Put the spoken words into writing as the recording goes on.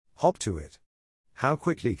Hop to it. How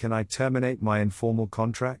quickly can I terminate my informal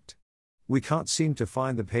contract? We can't seem to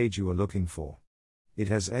find the page you are looking for. It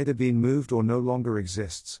has either been moved or no longer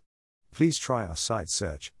exists. Please try our site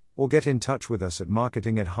search, or get in touch with us at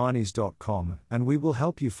marketing@harneys.com, and we will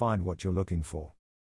help you find what you're looking for.